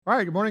All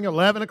right, good morning,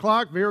 11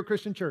 o'clock, Vero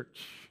Christian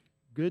Church.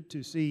 Good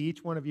to see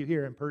each one of you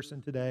here in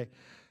person today.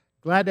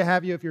 Glad to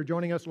have you if you're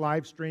joining us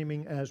live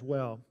streaming as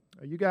well.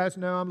 You guys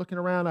know, I'm looking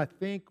around, I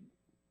think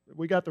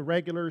we got the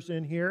regulars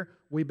in here.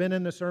 We've been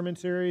in the sermon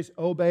series,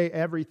 Obey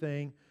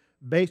Everything,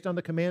 based on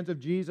the commands of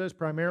Jesus,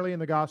 primarily in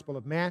the Gospel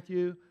of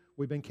Matthew.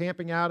 We've been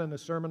camping out in the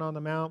Sermon on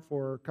the Mount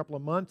for a couple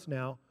of months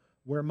now,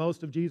 where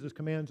most of Jesus'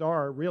 commands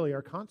are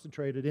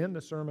concentrated in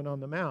the Sermon on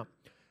the Mount.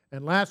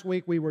 And last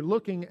week we were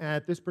looking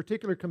at this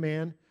particular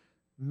command,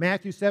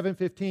 Matthew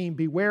 7:15,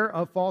 beware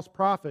of false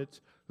prophets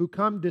who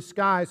come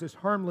disguised as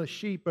harmless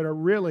sheep but are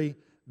really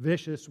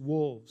vicious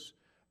wolves.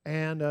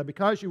 And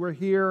because you were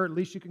here, at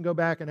least you can go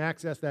back and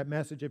access that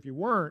message. If you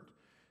weren't,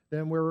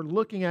 then we're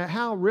looking at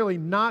how really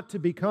not to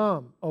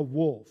become a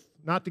wolf,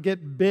 not to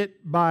get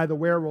bit by the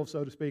werewolf,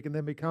 so to speak, and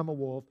then become a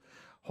wolf.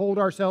 Hold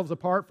ourselves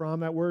apart from.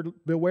 That word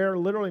beware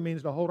literally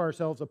means to hold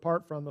ourselves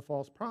apart from the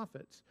false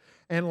prophets.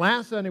 And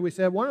last Sunday we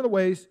said one of the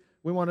ways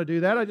we want to do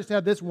that, I just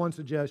had this one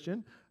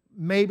suggestion,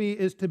 maybe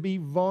is to be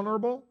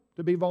vulnerable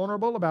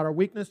about our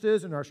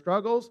weaknesses and our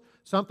struggles.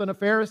 Something a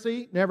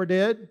Pharisee never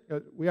did.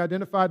 We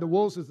identified the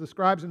wolves as the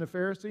scribes and the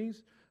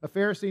Pharisees. A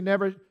Pharisee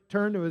never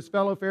turned to his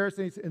fellow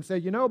Pharisees and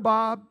said, you know,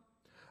 Bob,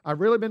 I've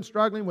really been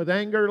struggling with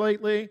anger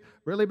lately,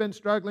 really been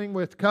struggling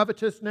with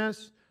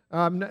covetousness.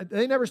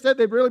 They never said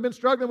they've really been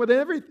struggling with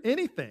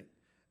anything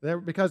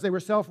because they were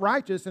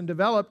self-righteous and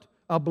developed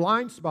a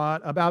blind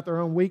spot about their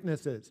own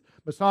weaknesses.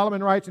 But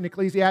Solomon writes in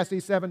Ecclesiastes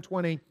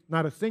 7:20,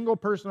 not a single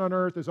person on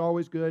earth is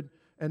always good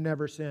and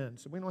never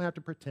sins. So we don't have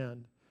to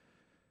pretend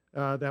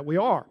that we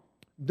are.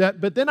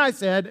 But then I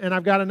said, and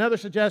I've got another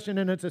suggestion,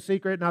 and it's a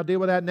secret, and I'll deal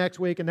with that next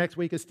week, and next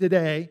week is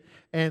today.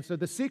 And so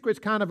the secret's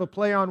kind of a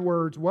play on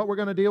words, what we're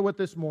going to deal with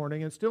this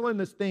morning. And still in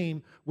this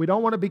theme, we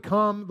don't want to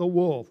become the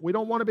wolf. We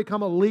don't want to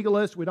become a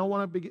legalist. We don't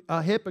want to be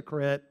a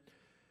hypocrite.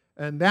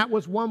 And that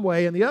was one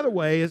way. And the other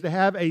way is to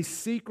have a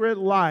secret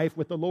life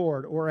with the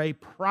Lord, or a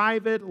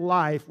private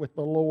life with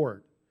the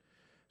Lord.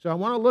 So I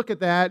want to look at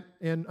that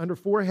under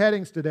four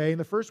headings today. And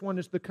the first one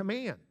is the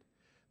command.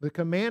 The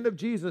command of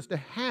Jesus to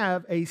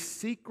have a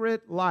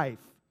secret life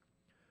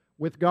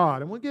with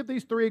God. And we'll give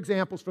these three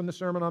examples from the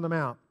Sermon on the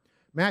Mount.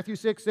 Matthew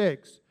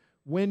 6:6,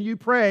 when you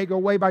pray, go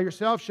away by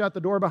yourself, shut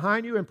the door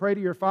behind you, and pray to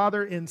your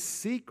Father in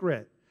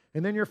secret.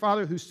 And then your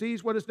Father who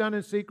sees what is done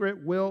in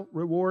secret will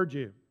reward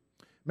you.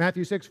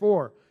 Matthew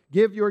 6:4,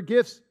 give your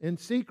gifts in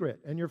secret,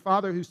 and your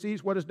Father who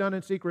sees what is done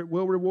in secret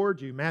will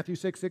reward you. Matthew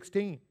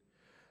 6:16,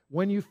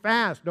 when you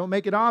fast, don't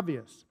make it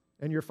obvious,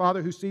 and your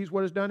Father who sees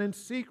what is done in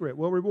secret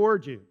will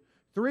reward you.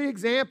 Three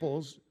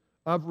examples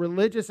of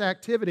religious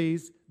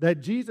activities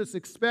that Jesus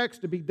expects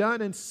to be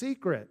done in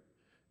secret,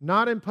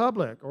 not in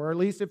public, or at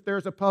least if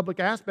there's a public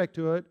aspect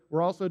to it,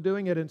 we're also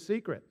doing it in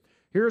secret.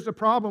 Here's the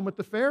problem with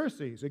the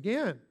Pharisees.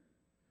 Again,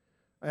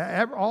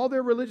 all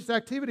their religious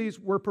activities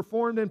were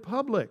performed in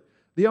public.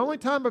 The only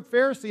time a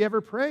Pharisee ever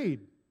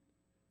prayed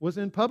was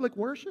in public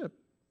worship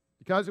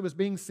because it was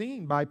being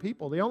seen by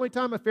people. The only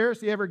time a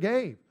Pharisee ever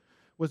gave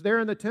was there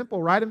in the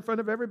temple, right in front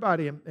of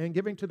everybody, and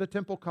giving to the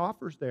temple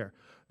coffers there.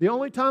 The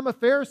only time a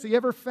Pharisee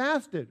ever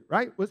fasted,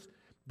 right, was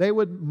they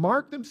would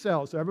mark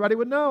themselves so everybody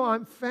would know,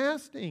 I'm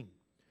fasting.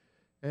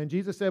 And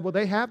Jesus said, well,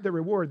 they have the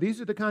reward.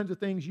 These are the kinds of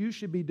things you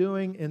should be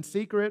doing in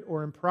secret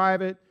or in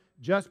private,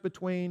 just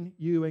between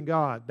you and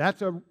God.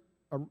 That's a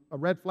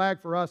red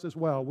flag for us as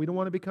well. We don't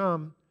want to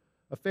become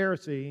a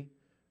Pharisee.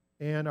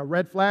 And a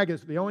red flag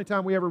is the only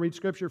time we ever read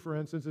Scripture, for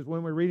instance, is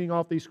when we're reading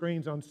off these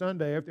screens on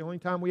Sunday. If the only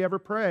time we ever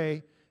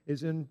pray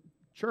is in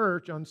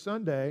church on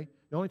Sunday,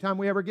 the only time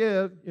we ever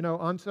give,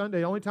 on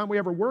Sunday, the only time we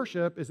ever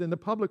worship is in the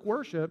public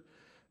worship,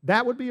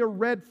 that would be a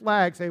red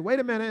flag. Say, wait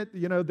a minute,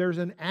 there's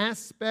an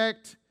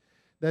aspect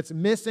that's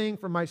missing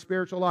from my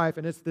spiritual life,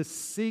 and it's the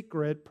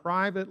secret,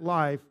 private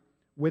life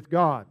with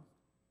God.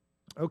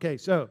 Okay,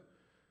 so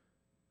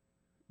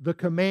the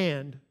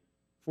command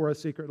for a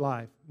secret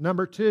life.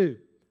 Number two,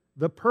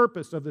 the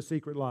purpose of the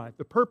secret life.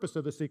 The purpose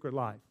of the secret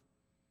life.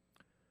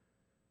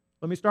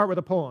 Let me start with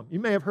a poem. You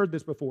may have heard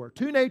this before.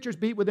 Two natures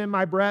beat within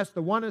my breast.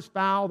 The one is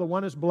foul, the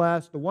one is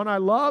blessed. The one I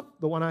love,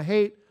 the one I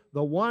hate.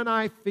 The one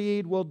I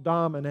feed will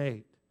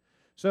dominate.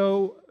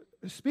 So,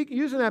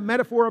 using that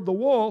metaphor of the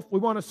wolf, we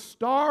want to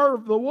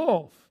starve the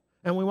wolf.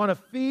 And we want to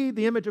feed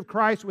the image of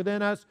Christ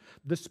within us,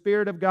 the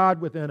Spirit of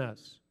God within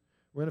us.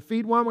 We're going to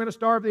feed one, we're going to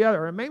starve the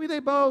other. And maybe they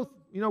both,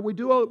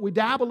 we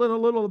dabble in a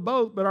little of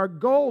both, but our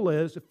goal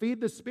is to feed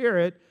the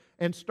Spirit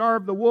and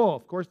starve the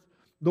wolf. Of course,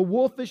 the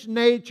wolfish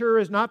nature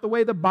is not the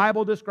way the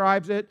Bible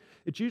describes it.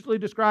 It's usually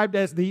described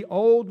as the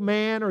old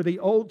man or the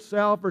old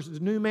self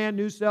versus new man,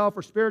 new self,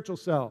 or spiritual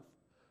self.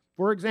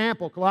 For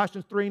example,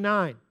 Colossians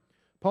 3:9,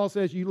 Paul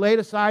says, you laid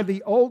aside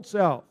the old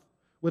self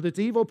with its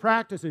evil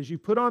practices. You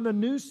put on the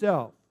new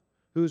self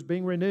who is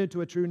being renewed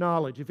to a true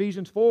knowledge.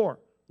 Ephesians 4,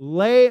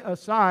 lay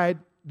aside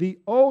the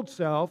old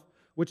self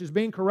which is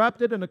being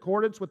corrupted in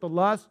accordance with the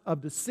lust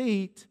of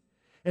deceit,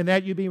 and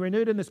that you be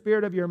renewed in the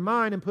spirit of your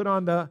mind and put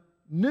on the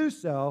new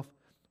self,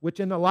 which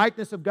in the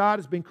likeness of God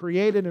has been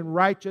created in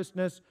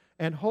righteousness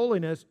and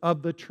holiness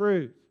of the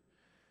truth.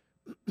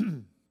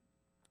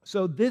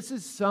 So this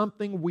is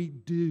something we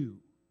do.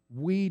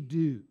 We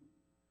do.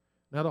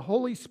 Now, the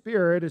Holy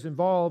Spirit is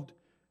involved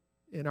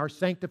in our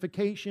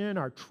sanctification,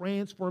 our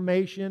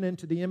transformation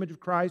into the image of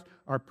Christ,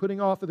 our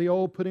putting off of the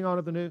old, putting on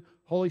of the new.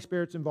 Holy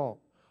Spirit's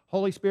involved.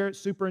 Holy Spirit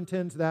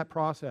superintends that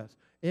process,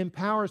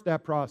 empowers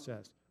that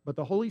process. But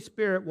the Holy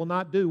Spirit will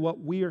not do what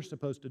we are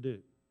supposed to do.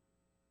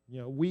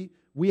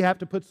 We have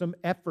to put some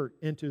effort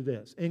into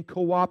this in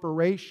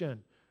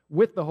cooperation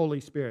with the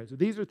Holy Spirit. So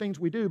these are things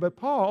we do. But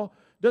Paul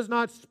does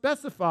not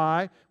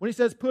specify, when he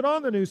says put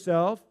on the new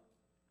self,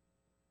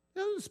 he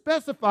doesn't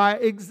specify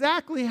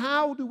exactly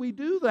how do we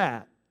do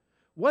that.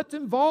 What's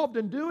involved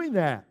in doing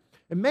that?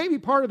 And maybe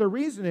part of the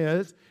reason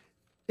is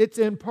it's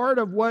in part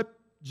of what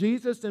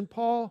Jesus and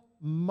Paul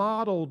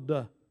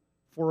modeled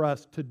for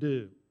us to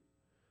do.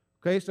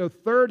 Okay, so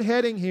third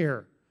heading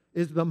here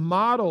is the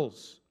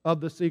models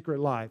of the secret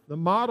life. The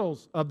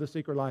models of the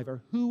secret life,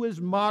 or who is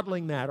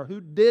modeling that, or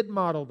who did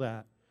model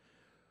that.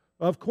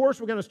 Of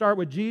course, we're going to start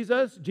with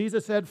Jesus.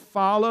 Jesus said,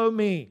 "Follow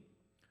me."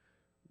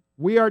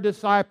 We are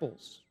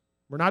disciples.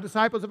 We're not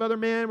disciples of other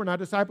men. We're not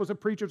disciples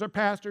of preachers or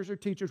pastors or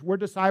teachers. We're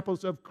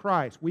disciples of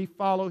Christ. We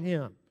follow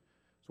Him.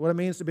 That's what it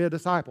means to be a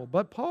disciple.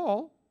 But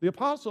Paul, the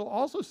apostle,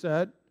 also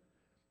said,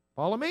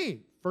 "Follow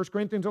me." 1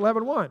 Corinthians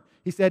 11:1.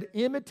 He said,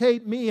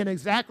 "Imitate me in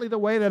exactly the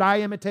way that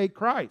I imitate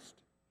Christ."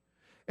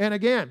 And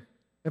again,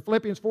 in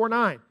Philippians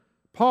 4:9,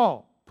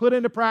 Paul, "Put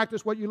into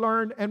practice what you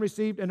learned and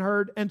received and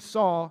heard and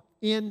saw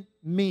in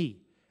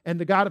me, and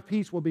the God of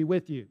peace will be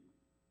with you."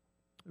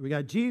 We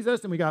got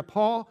Jesus and we got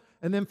Paul.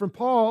 And then from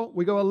Paul,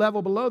 we go a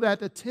level below that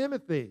to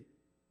Timothy,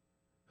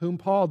 whom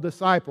Paul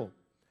discipled.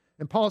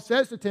 And Paul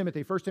says to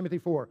Timothy, 1 Timothy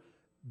 4,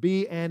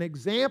 "Be an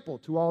example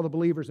to all the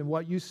believers in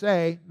what you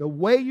say, the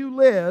way you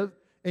live,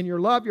 in your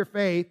love, your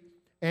faith,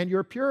 and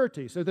your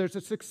purity." So there's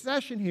a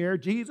succession here,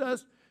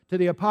 Jesus to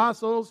the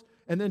apostles,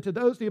 and then to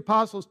those the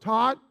apostles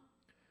taught.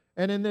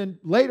 And then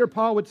later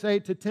Paul would say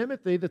to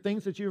Timothy, "The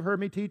things that you've heard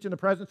me teach in the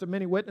presence of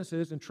many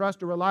witnesses, and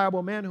trust a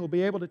reliable man who will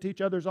be able to teach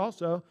others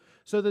also."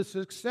 So the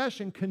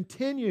succession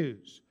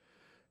continues,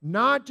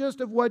 not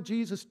just of what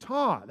Jesus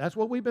taught. That's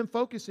what we've been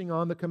focusing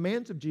on, the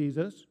commands of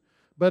Jesus.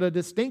 But a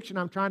distinction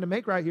I'm trying to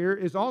make right here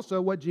is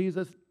also what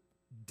Jesus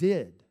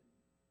did.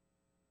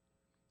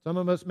 Some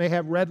of us may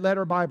have red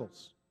letter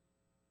Bibles.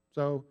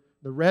 So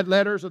the red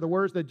letters are the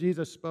words that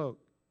Jesus spoke.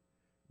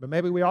 But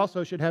maybe we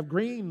also should have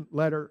green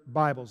letter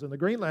Bibles. And the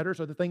green letters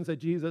are the things that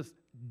Jesus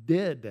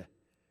did.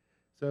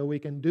 So we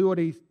can do what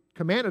He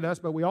commanded us,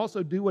 but we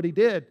also do what He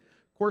did.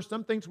 Of course,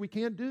 some things we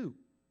can't do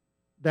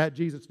that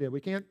Jesus did. We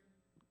can't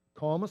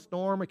calm a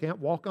storm. We can't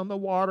walk on the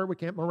water. We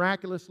can't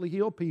miraculously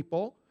heal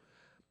people.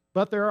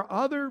 But there are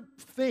other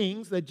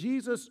things that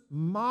Jesus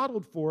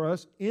modeled for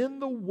us in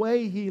the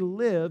way He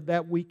lived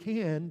that we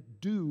can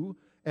do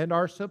and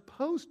are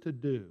supposed to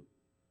do.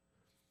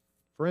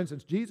 For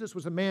instance, Jesus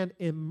was a man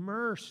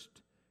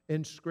immersed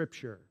in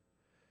Scripture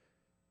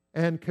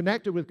and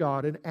connected with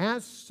God. And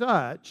as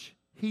such,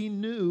 He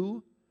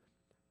knew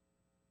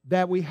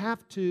that we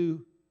have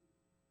to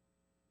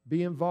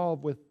be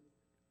involved with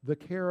the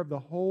care of the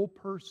whole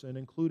person,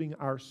 including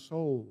our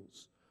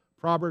souls.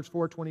 Proverbs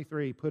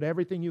 4:23, "Put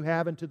everything you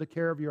have into the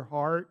care of your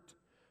heart,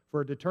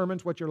 for it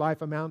determines what your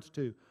life amounts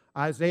to."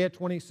 Isaiah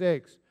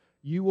 26,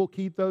 "You will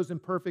keep those in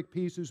perfect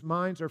peace whose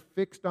minds are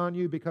fixed on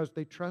you because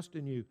they trust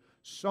in you."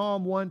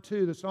 Psalm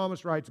 1:2, the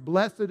psalmist writes,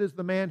 "Blessed is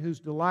the man whose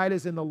delight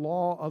is in the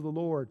law of the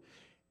Lord.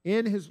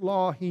 In His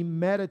law he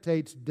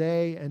meditates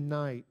day and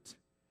night."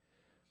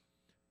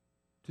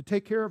 To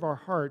take care of our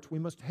hearts, we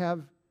must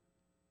have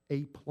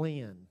a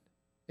plan.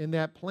 And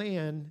that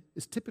plan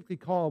is typically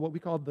called what we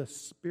call the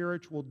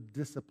spiritual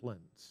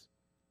disciplines.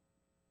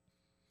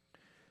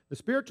 The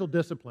spiritual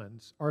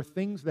disciplines are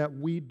things that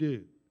we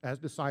do as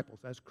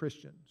disciples, as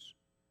Christians,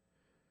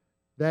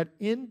 that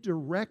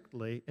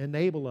indirectly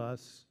enable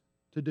us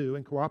to do,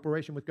 in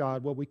cooperation with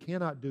God, what we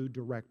cannot do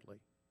directly.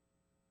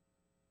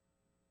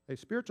 Okay,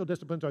 spiritual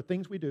disciplines are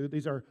things we do.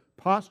 These are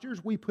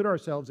postures we put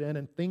ourselves in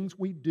and things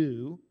we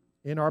do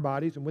in our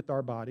bodies and with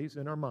our bodies,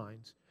 in our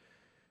minds,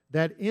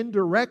 that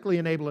indirectly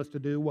enable us to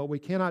do what we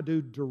cannot do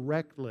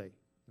directly,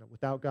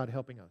 without God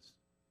helping us.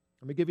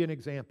 Let me give you an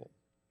example.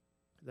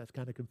 That's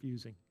kind of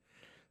confusing.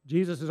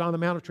 Jesus is on the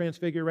Mount of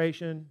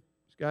Transfiguration.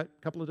 He's got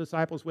a couple of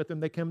disciples with him.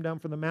 They come down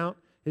from the mount.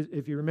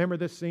 If you remember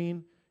this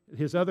scene,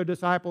 His other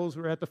disciples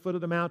were at the foot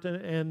of the mountain,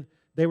 and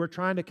they were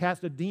trying to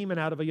cast a demon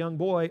out of a young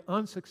boy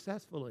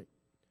unsuccessfully.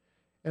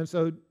 And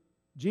so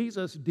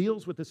Jesus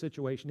deals with the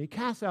situation. He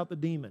casts out the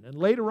demon. And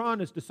later on,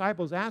 His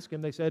disciples asked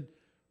Him, they said,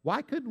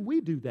 "Why couldn't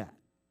we do that?"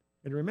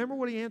 And remember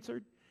what He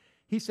answered?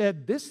 He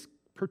said, this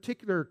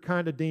particular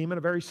kind of demon,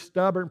 a very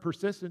stubborn,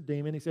 persistent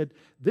demon, He said,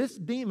 this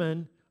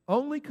demon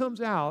only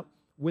comes out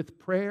with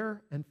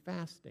prayer and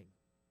fasting.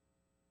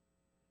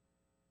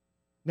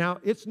 Now,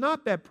 it's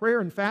not that prayer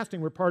and fasting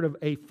were part of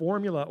a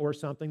formula or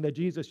something that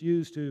Jesus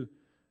used to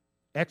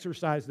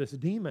exorcise this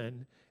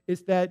demon.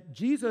 It's that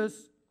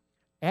Jesus,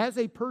 as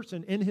a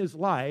person in His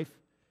life,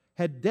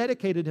 had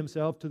dedicated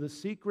Himself to the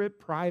secret,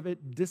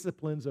 private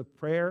disciplines of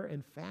prayer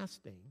and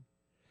fasting.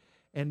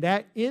 And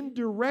that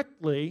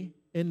indirectly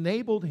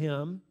enabled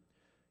him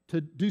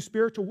to do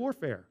spiritual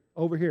warfare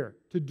over here,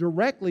 to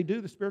directly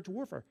do the spiritual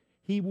warfare.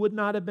 He would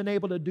not have been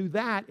able to do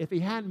that if he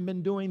hadn't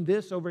been doing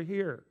this over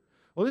here.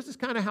 Well, this is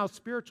kind of how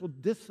spiritual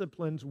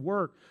disciplines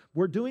work.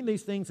 We're doing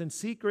these things in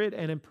secret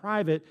and in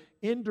private.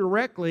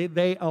 Indirectly,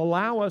 they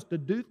allow us to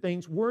do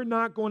things we're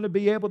not going to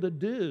be able to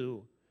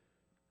do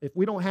if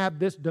we don't have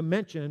this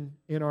dimension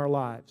in our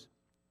lives.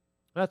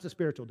 That's a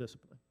spiritual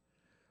discipline.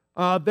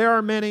 There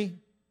are many.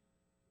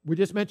 We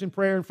just mentioned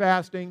prayer and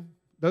fasting.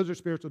 Those are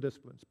spiritual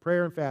disciplines.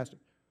 Prayer and fasting.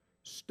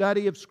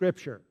 Study of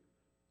Scripture.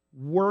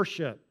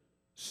 Worship.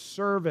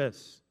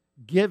 Service.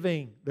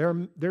 Giving.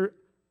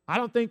 I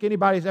don't think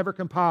anybody's ever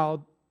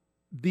compiled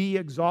the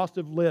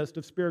exhaustive list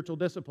of spiritual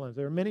disciplines.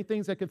 There are many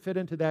things that could fit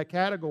into that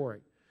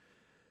category.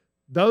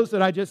 Those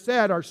that I just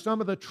said are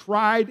some of the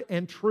tried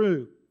and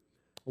true.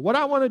 What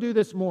I want to do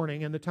this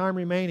morning, in the time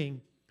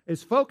remaining,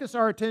 is focus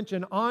our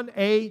attention on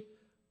a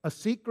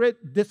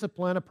secret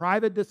discipline, a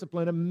private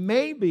discipline, and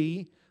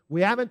maybe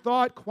we haven't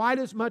thought quite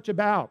as much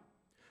about.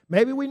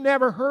 Maybe we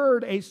never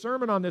heard a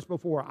sermon on this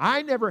before.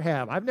 I never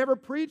have. I've never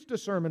preached a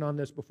sermon on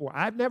this before.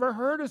 I've never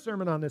heard a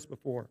sermon on this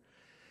before.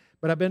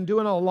 But I've been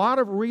doing a lot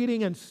of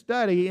reading and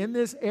study in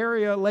this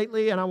area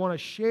lately, and I want to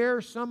share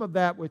some of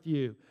that with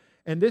you.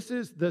 And this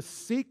is the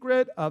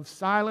secret of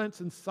silence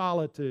and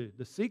solitude,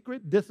 the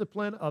secret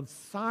discipline of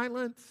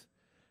silence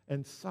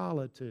and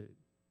solitude.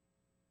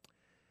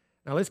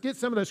 Now, let's get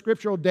some of the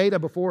scriptural data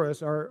before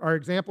us. Our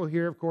example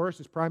here, of course,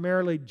 is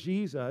primarily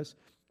Jesus.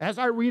 As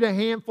I read a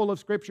handful of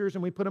scriptures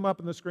and we put them up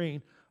on the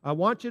screen, I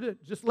want you to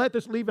just let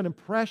this leave an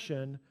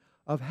impression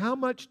of how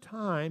much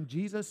time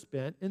Jesus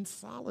spent in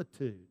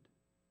solitude.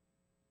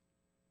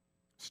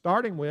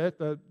 Starting with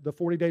the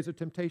 40 days of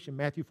temptation,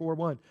 Matthew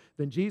 4:1.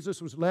 Then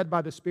Jesus was led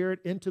by the Spirit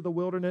into the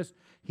wilderness.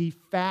 He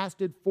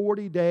fasted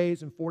 40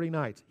 days and 40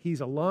 nights.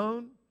 He's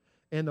alone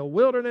in the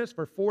wilderness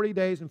for 40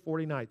 days and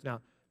 40 nights.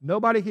 Now,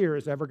 nobody here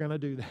is ever going to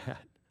do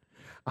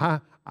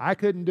that. I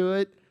couldn't do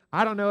it.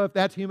 I don't know if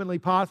that's humanly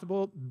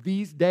possible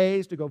these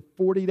days to go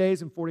 40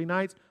 days and 40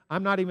 nights.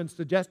 I'm not even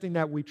suggesting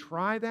that we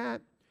try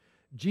that.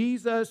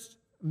 Jesus'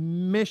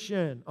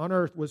 mission on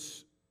earth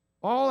was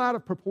all out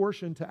of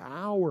proportion to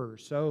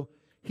ours. So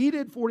he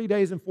did 40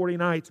 days and 40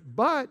 nights,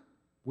 but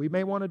we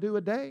may want to do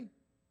a day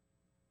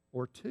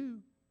or two.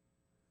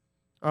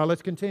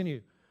 Let's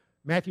continue.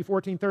 Matthew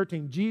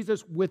 14:13.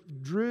 Jesus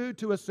withdrew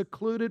to a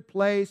secluded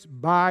place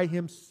by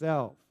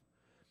himself.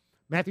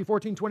 Matthew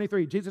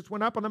 14:23. Jesus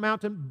went up on the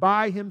mountain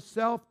by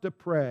himself to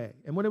pray.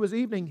 And when it was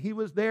evening, he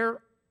was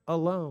there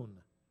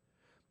alone.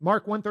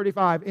 Mark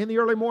 1:35. In the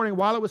early morning,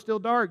 while it was still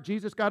dark,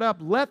 Jesus got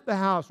up, left the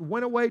house,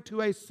 went away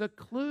to a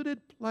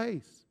secluded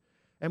place,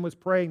 and was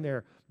praying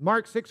there.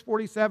 Mark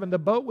 6:47, the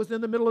boat was in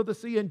the middle of the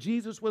sea and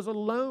Jesus was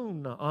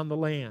alone on the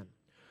land.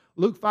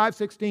 Luke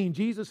 5:16,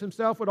 Jesus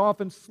himself would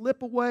often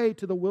slip away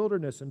to the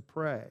wilderness and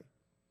pray.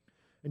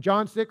 In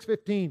John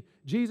 6:15,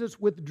 Jesus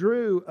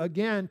withdrew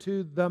again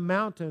to the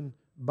mountain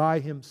by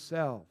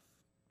himself.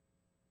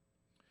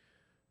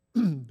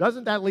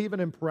 Doesn't that leave an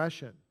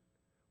impression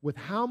with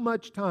how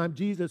much time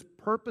Jesus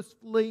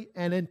purposefully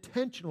and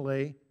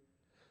intentionally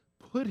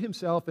put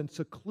himself in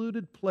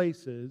secluded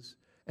places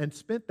and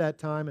spent that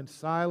time in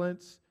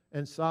silence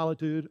and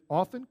solitude,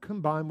 often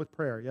combined with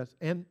prayer, yes,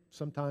 and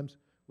sometimes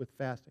with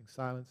fasting,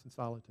 silence and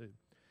solitude.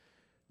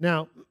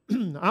 Now,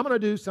 I'm going to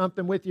do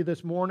something with you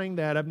this morning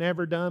that I've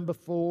never done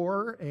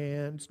before,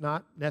 and it's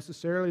not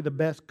necessarily the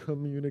best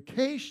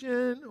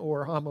communication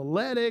or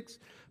homiletics,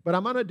 but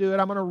I'm going to do it.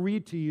 I'm going to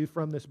read to you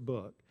from this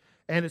book,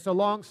 and it's a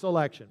long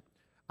selection.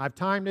 I've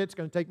timed it. It's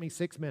going to take me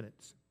 6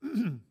 minutes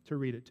to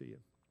read it to you.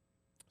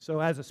 So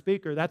as a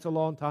speaker, that's a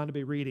long time to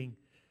be reading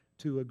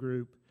to a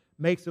group.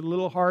 Makes it a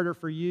little harder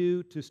for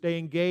you to stay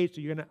engaged.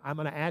 So I'm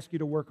going to ask you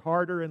to work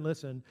harder and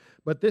listen.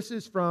 But this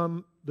is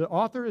from, the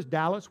author is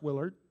Dallas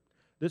Willard.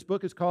 This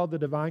book is called The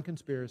Divine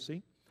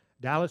Conspiracy.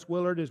 Dallas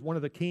Willard is one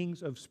of the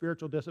kings of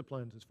spiritual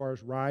disciplines as far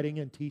as writing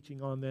and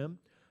teaching on them.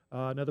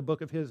 Another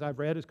book of his I've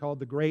read is called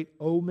The Great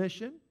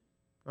Omission.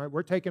 All right,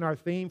 we're taking our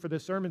theme for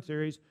this sermon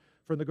series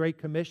from the Great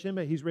Commission,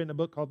 but he's written a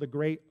book called The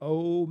Great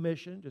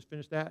Omission. Just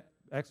finished that.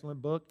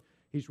 Excellent book.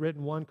 He's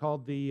written one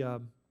called The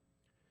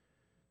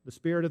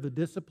Spirit of the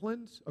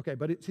Disciplines. Okay,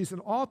 but he's an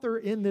author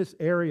in this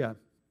area.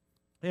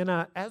 And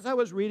as I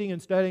was reading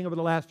and studying over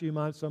the last few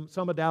months,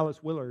 some of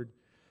Dallas Willard,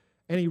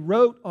 and he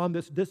wrote on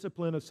this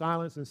discipline of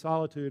silence and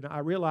solitude, I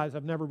realized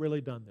I've never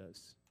really done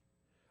this.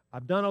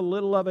 I've done a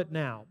little of it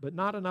now, but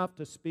not enough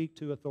to speak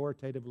to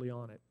authoritatively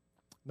on it.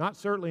 Not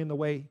certainly in the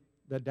way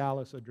that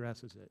Dallas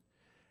addresses it.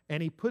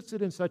 And he puts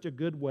it in such a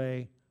good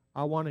way,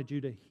 I wanted you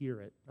to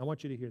hear it. I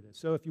want you to hear this.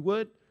 So if you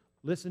would,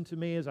 listen to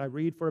me as I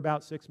read for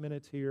about 6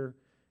 minutes here.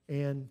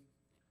 And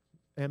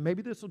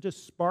maybe this will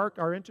just spark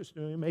our interest.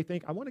 You may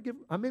think, I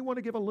may want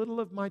to give a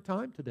little of my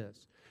time to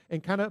this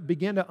and kind of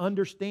begin to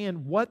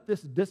understand what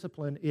this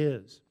discipline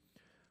is.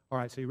 All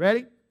right, so you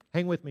ready?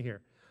 Hang with me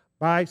here.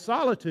 By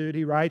solitude,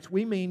 he writes,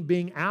 we mean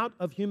being out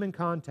of human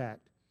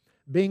contact,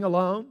 being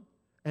alone,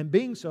 and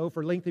being so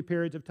for lengthy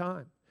periods of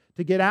time.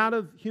 To get out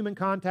of human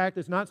contact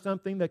is not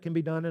something that can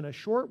be done in a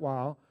short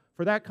while,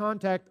 for that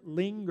contact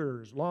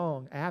lingers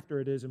long after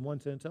it is, in one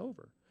sense,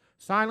 over.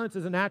 Silence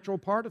is a natural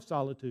part of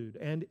solitude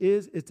and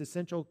is its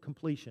essential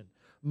completion.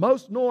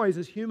 Most noise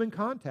is human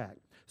contact.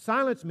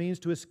 Silence means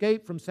to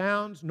escape from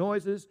sounds,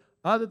 noises,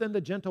 other than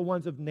the gentle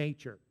ones of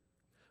nature.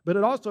 But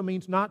it also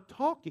means not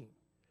talking.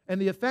 And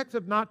the effects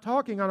of not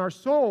talking on our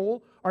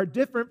soul are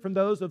different from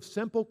those of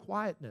simple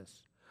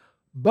quietness.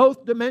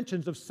 Both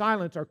dimensions of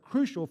silence are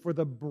crucial for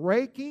the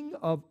breaking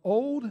of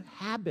old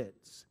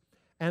habits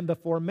and the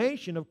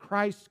formation of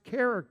Christ's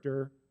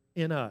character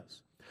in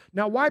us.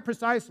 Now, why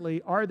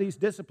precisely are these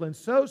disciplines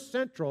so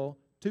central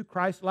to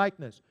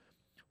Christ-likeness?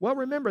 Well,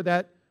 remember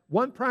that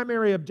one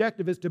primary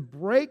objective is to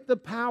break the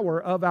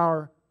power of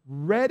our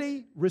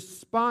ready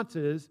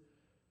responses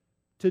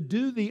to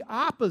do the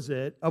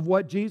opposite of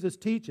what Jesus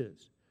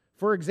teaches.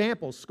 For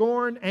example,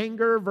 scorn,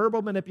 anger,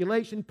 verbal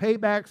manipulation,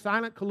 payback,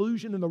 silent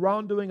collusion in the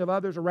wrongdoing of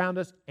others around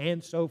us,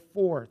 and so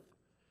forth.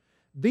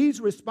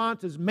 These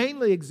responses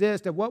mainly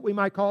exist at what we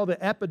might call the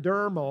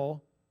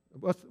epidermal.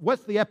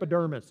 What's the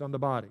epidermis on the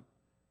body?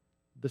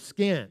 The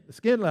skin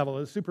level,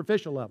 the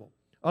superficial level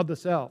of the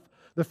self.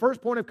 The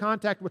first point of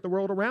contact with the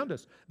world around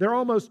us. They're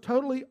almost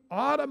totally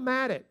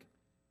automatic,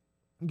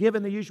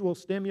 given the usual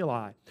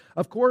stimuli.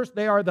 Of course,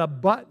 they are the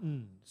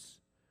buttons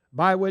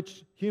by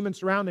which human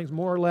surroundings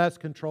more or less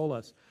control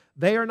us.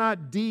 They are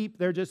not deep,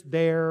 they're just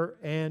there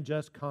and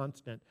just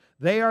constant.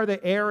 They are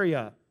the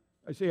area,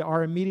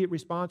 our immediate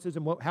responses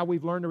and how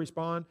we've learned to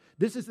respond.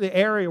 This is the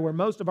area where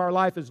most of our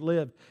life is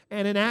lived.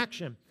 And in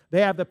action,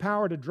 they have the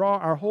power to draw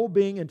our whole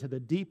being into the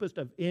deepest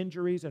of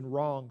injuries and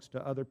wrongs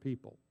to other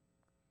people.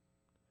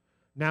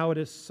 Now, it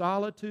is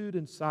solitude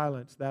and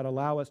silence that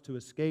allow us to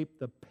escape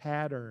the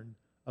pattern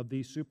of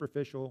these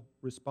superficial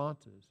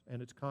responses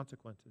and its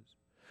consequences.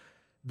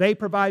 They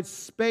provide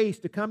space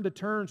to come to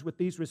terms with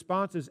these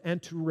responses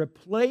and to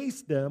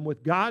replace them,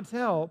 with God's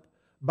help,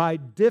 by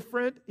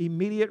different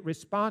immediate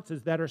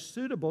responses that are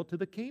suitable to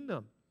the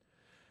kingdom.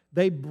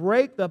 They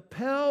break the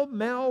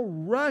pell-mell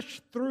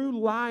rush through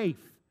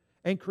life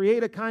and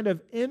create a kind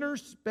of inner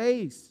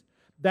space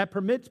that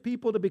permits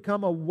people to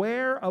become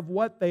aware of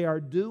what they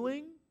are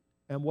doing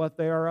and what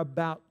they are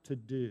about to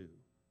do.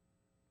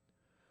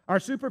 Our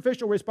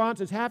superficial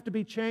responses have to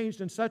be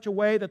changed in such a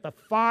way that the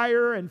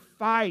fire and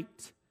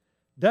fight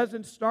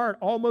doesn't start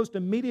almost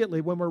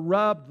immediately when we're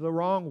rubbed the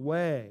wrong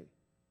way.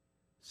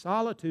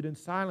 Solitude and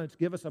silence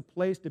give us a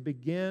place to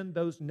begin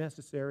those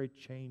necessary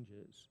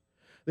changes.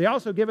 They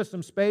also give us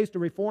some space to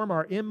reform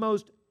our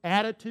inmost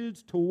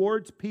attitudes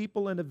towards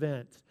people and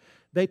events.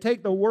 They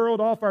take the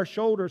world off our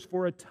shoulders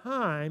for a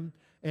time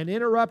and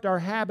interrupt our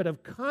habit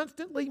of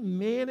constantly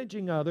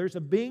managing others,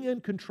 of being in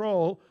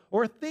control,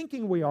 or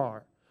thinking we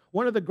are.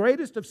 One of the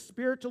greatest of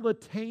spiritual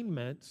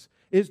attainments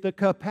is the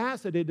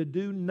capacity to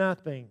do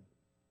nothing.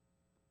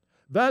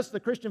 Thus, the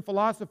Christian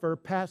philosopher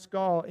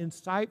Pascal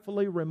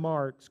insightfully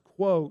remarks,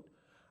 quote,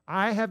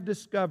 "I have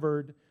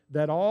discovered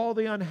that all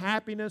the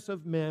unhappiness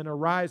of men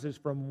arises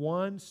from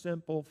one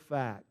simple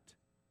fact,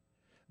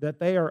 that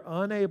they are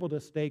unable to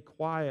stay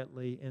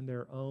quietly in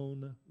their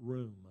own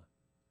room."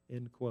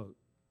 End quote.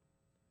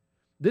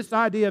 This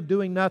idea of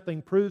doing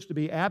nothing proves to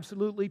be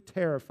absolutely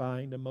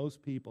terrifying to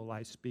most people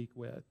I speak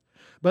with.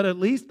 But at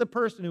least the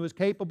person who is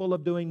capable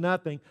of doing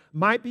nothing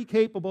might be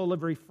capable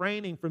of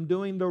refraining from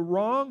doing the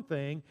wrong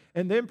thing,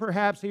 and then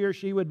perhaps he or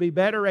she would be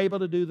better able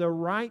to do the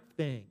right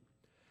thing.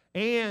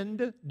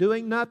 And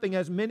doing nothing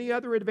has many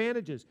other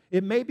advantages.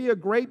 It may be a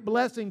great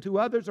blessing to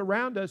others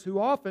around us who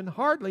often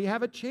hardly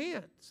have a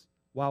chance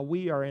while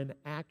we are in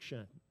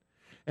action.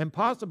 And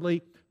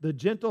possibly the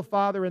gentle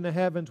Father in the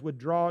heavens would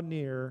draw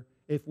near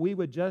if we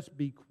would just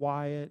be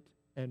quiet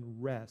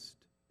and rest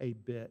a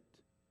bit.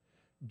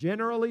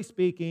 Generally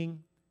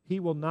speaking, He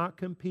will not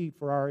compete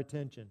for our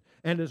attention.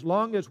 And as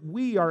long as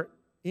we are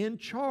in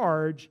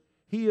charge,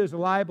 He is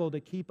liable to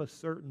keep a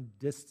certain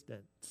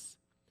distance.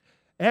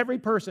 Every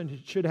person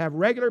should have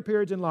regular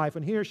periods in life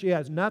when he or she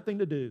has nothing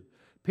to do.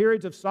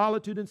 Periods of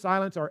solitude and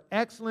silence are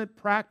excellent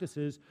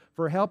practices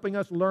for helping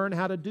us learn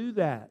how to do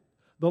that.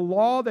 The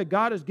law that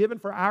God has given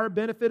for our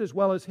benefit as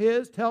well as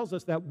His tells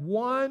us that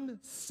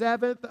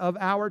 1/7 of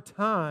our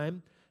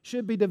time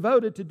should be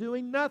devoted to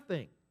doing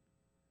nothing.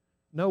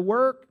 No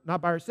work,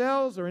 not by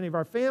ourselves or any of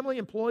our family,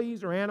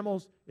 employees, or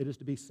animals. It is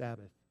to be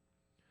Sabbath.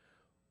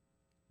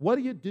 What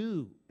do you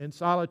do in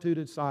solitude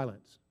and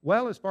silence?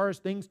 Well, as far as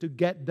things to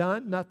get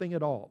done, nothing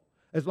at all.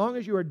 As long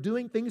as you are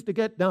doing things to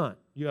get done,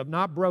 you have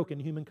not broken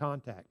human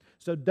contact.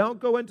 So don't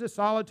go into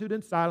solitude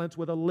and silence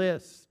with a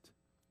list.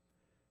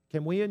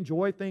 Can we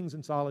enjoy things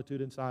in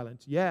solitude and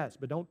silence? Yes,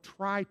 but don't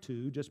try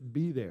to, just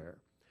be there.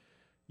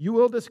 You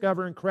will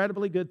discover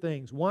incredibly good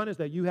things. One is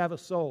that you have a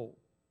soul.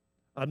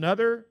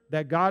 Another,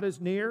 that God is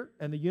near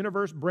and the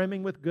universe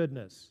brimming with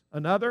goodness.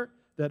 Another,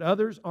 that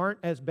others aren't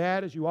as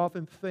bad as you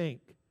often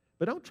think.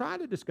 But don't try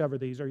to discover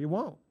these or you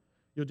won't.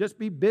 You'll just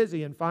be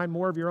busy and find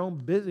more of your own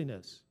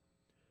busyness.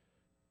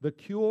 The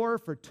cure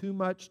for too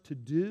much to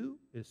do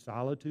is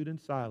solitude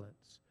and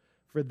silence.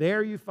 For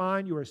there you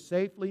find you are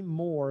safely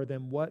more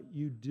than what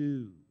you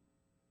do.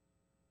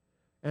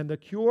 And the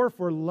cure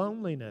for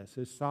loneliness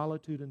is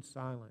solitude and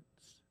silence.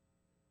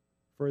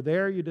 For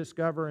there you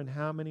discover in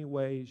how many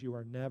ways you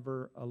are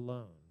never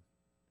alone.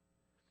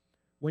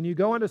 When you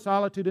go into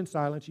solitude and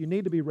silence, you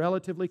need to be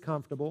relatively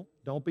comfortable.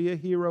 Don't be a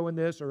hero in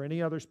this or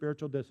any other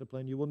spiritual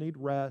discipline. You will need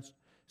rest,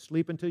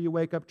 sleep until you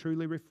wake up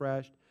truly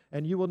refreshed,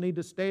 and you will need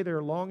to stay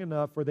there long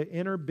enough for the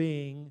inner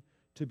being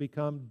to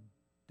become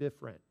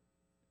different.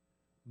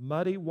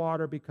 Muddy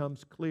water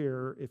becomes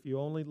clear if you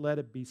only let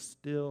it be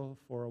still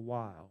for a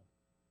while.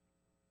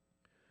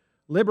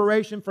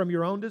 Liberation from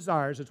your own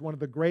desires is one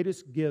of the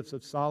greatest gifts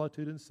of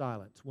solitude and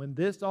silence. When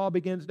this all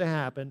begins to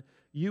happen,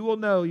 you will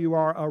know you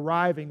are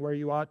arriving where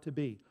you ought to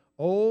be.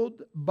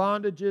 Old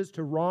bondages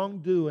to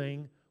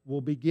wrongdoing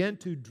will begin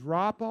to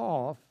drop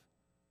off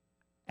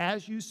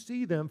as you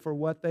see them for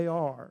what they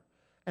are.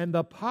 And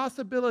the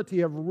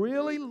possibility of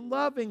really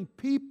loving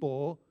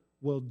people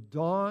will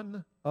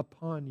dawn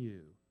upon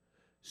you.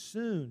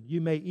 Soon,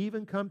 you may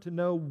even come to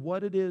know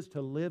what it is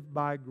to live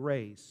by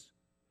grace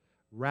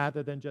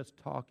rather than just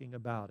talking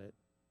about it.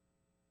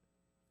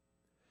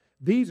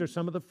 These are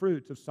some of the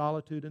fruits of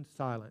solitude and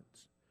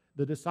silence.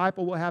 The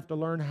disciple will have to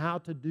learn how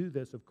to do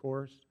this, of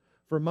course.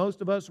 For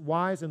most of us,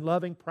 wise and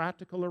loving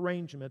practical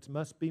arrangements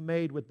must be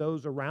made with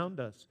those around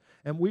us.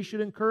 And we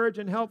should encourage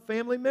and help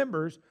family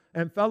members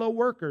and fellow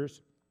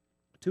workers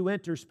to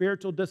enter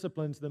spiritual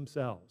disciplines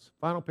themselves.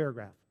 Final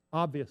paragraph.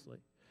 Obviously,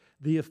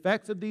 the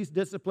effects of these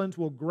disciplines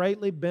will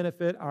greatly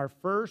benefit our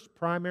first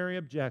primary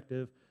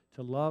objective,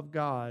 to love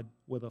God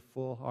with a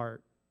full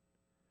heart.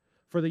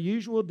 For the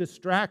usual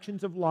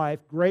distractions of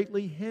life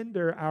greatly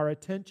hinder our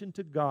attention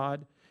to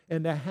God,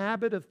 and the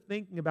habit of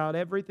thinking about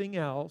everything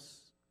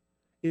else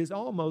is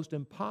almost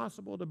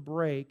impossible to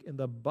break in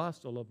the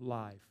bustle of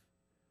life.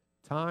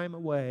 Time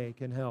away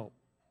can help.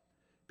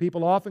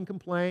 People often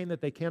complain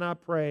that they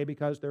cannot pray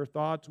because their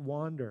thoughts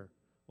wander.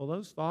 Well,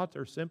 those thoughts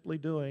are simply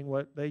doing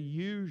what they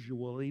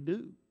usually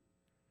do.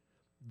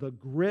 The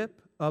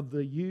grip of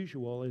the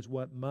usual is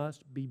what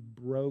must be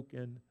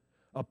broken.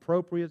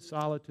 Appropriate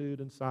solitude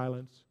and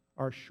silence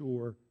are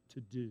sure to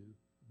do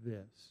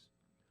this.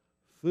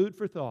 Food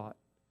for thought.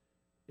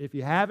 If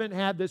you haven't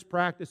had this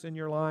practice in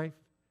your life,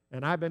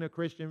 and I've been a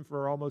Christian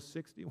for almost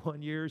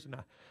 61 years, and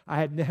I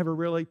had never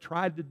really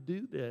tried to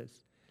do this,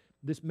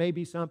 this may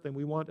be something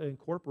we want to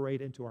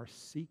incorporate into our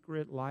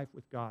secret life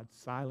with God,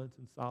 silence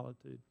and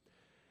solitude.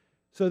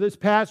 So this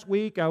past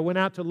week, I went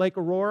out to Lake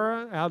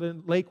Aurora, out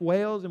in Lake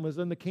Wales, and was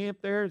in the camp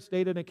there and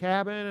stayed in a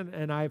cabin.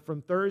 And I,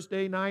 from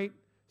Thursday night,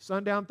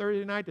 sundown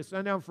Thursday night to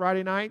sundown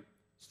Friday night,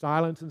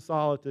 silence and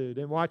solitude.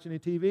 Didn't watch any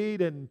TV,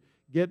 didn't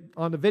get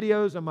on the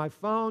videos on my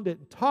phone,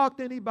 didn't talk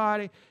to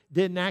anybody,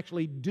 didn't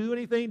actually do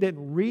anything,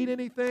 didn't read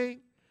anything.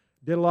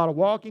 Did a lot of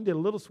walking, did a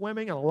little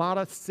swimming, and a lot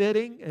of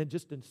sitting, and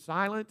just in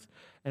silence.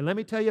 And let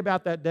me tell you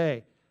about that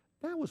day.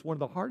 That was one of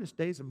the hardest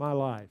days of my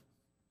life.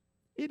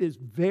 It is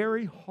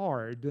very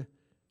hard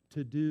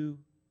to do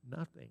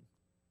nothing.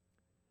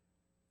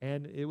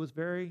 And it was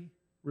very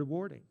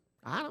rewarding.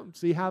 I don't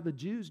see how the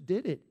Jews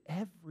did it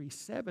every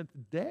seventh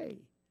day.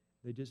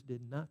 They just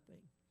did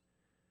nothing.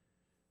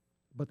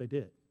 But they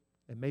did.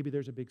 And maybe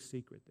there's a big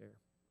secret there.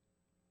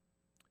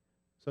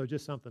 So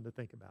just something to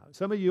think about.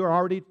 Some of you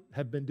already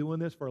have been doing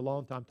this for a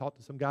long time. Talked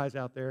to some guys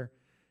out there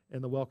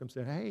in the welcome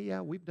center. Hey,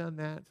 yeah, we've done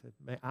that. Said,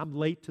 man, I'm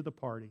late to the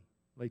party.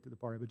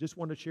 But just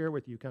want to share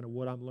with you kind of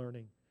what I'm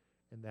learning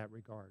in that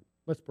regard.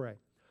 Let's pray.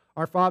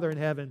 Our Father in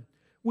heaven,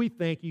 we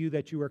thank you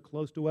that you are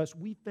close to us.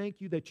 We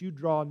thank you that you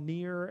draw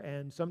near,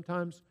 and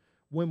sometimes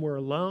when we're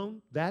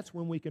alone, that's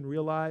when we can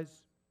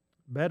realize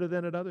better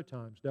than at other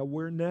times that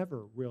we're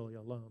never really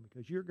alone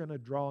because you're going to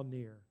draw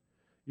near.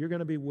 You're going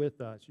to be with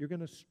us. You're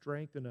going to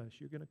strengthen us.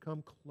 You're going to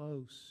come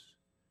close.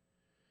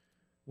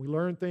 We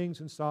learn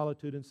things in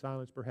solitude and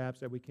silence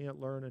perhaps that we can't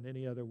learn in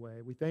any other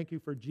way. We thank you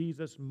for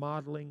Jesus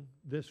modeling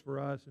this for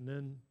us, and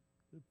then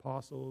the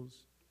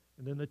apostles,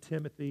 and then the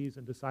Timothys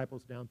and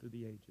disciples down through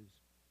the ages.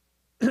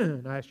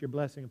 And I ask your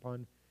blessing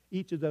upon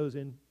each of those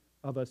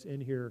of us in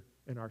here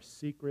in our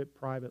secret,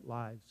 private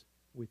lives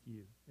with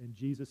you. In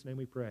Jesus' name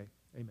we pray.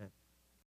 Amen.